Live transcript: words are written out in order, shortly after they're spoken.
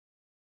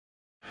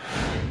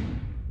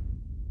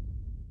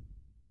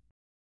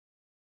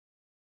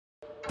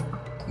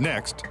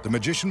Next, the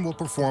magician will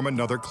perform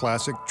another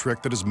classic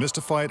trick that has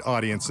mystified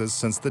audiences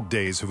since the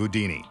days of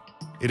Houdini.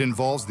 It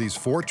involves these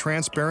 4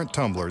 transparent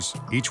tumblers,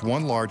 each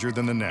one larger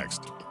than the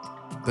next.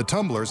 The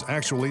tumblers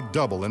actually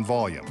double in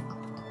volume.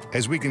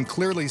 As we can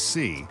clearly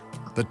see,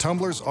 the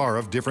tumblers are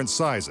of different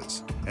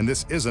sizes, and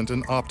this isn't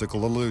an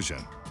optical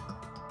illusion.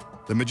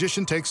 The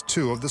magician takes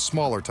 2 of the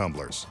smaller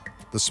tumblers,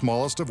 the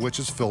smallest of which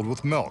is filled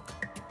with milk.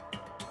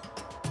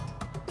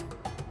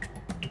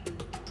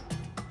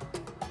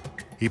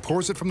 He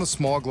pours it from the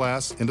small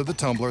glass into the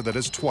tumbler that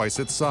is twice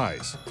its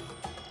size.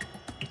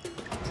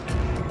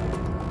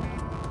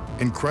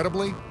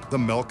 Incredibly, the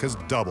milk has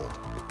doubled,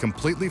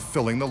 completely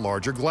filling the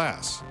larger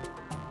glass.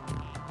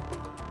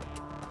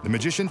 The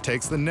magician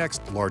takes the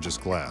next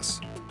largest glass.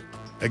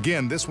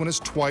 Again, this one is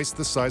twice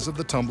the size of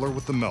the tumbler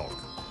with the milk.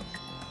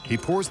 He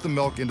pours the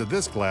milk into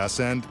this glass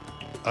and,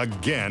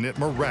 again, it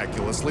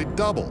miraculously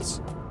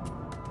doubles.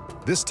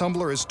 This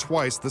tumbler is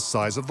twice the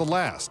size of the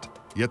last,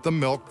 yet the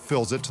milk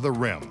fills it to the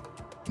rim.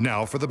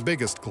 Now for the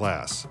biggest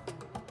glass.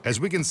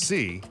 As we can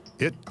see,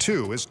 it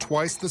too is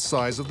twice the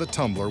size of the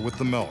tumbler with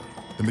the milk.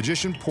 The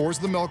magician pours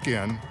the milk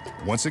in,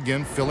 once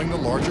again filling the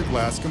larger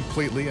glass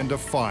completely and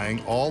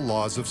defying all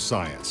laws of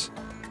science.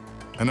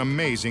 An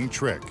amazing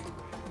trick,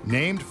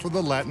 named for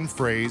the Latin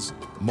phrase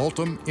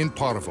multum in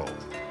parvo,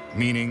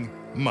 meaning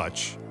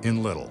much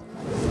in little.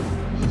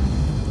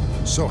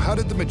 So how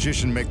did the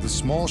magician make the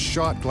small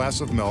shot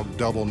glass of milk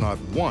double not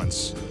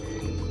once,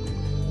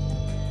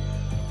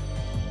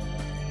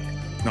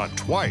 not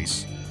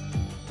twice,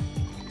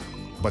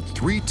 but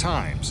 3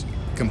 times,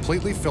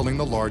 completely filling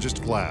the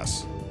largest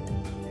glass?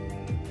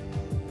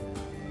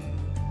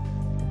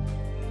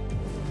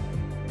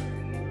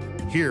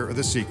 Here are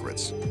the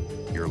secrets.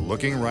 You're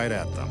looking right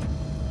at them.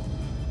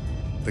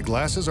 The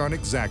glasses aren't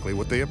exactly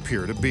what they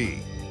appear to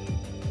be.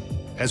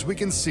 As we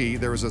can see,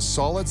 there is a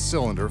solid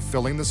cylinder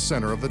filling the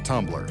center of the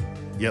tumbler,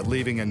 yet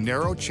leaving a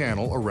narrow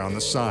channel around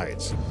the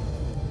sides.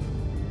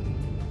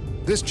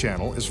 This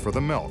channel is for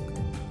the milk.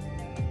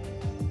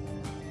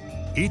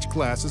 Each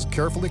glass is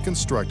carefully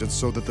constructed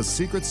so that the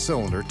secret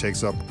cylinder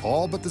takes up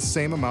all but the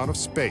same amount of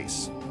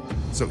space,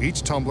 so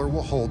each tumbler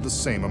will hold the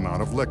same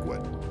amount of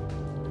liquid.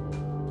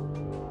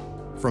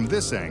 From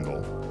this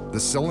angle, the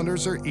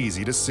cylinders are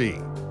easy to see.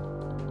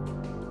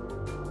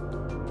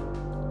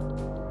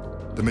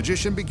 The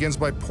magician begins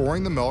by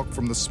pouring the milk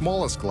from the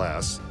smallest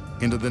glass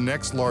into the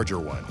next larger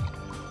one.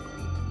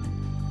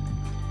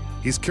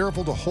 He's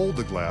careful to hold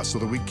the glass so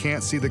that we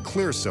can't see the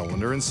clear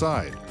cylinder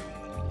inside.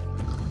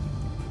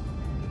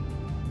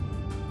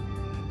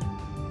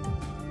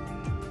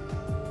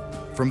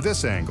 From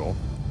this angle,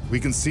 we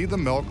can see the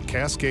milk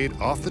cascade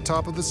off the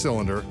top of the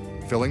cylinder,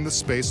 filling the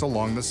space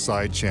along the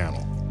side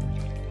channel.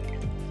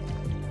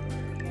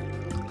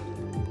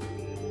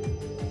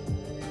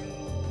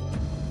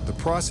 The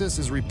process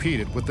is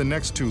repeated with the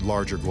next 2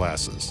 larger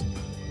glasses.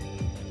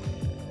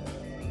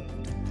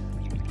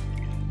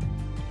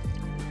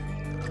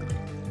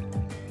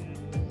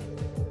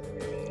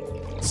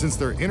 Since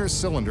their inner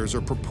cylinders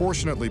are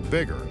proportionately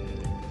bigger,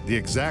 the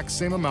exact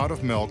same amount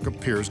of milk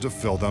appears to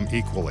fill them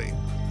equally.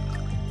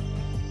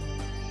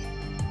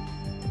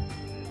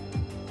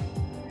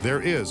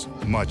 There is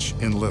much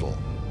in little,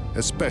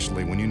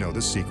 especially when you know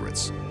the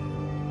secrets.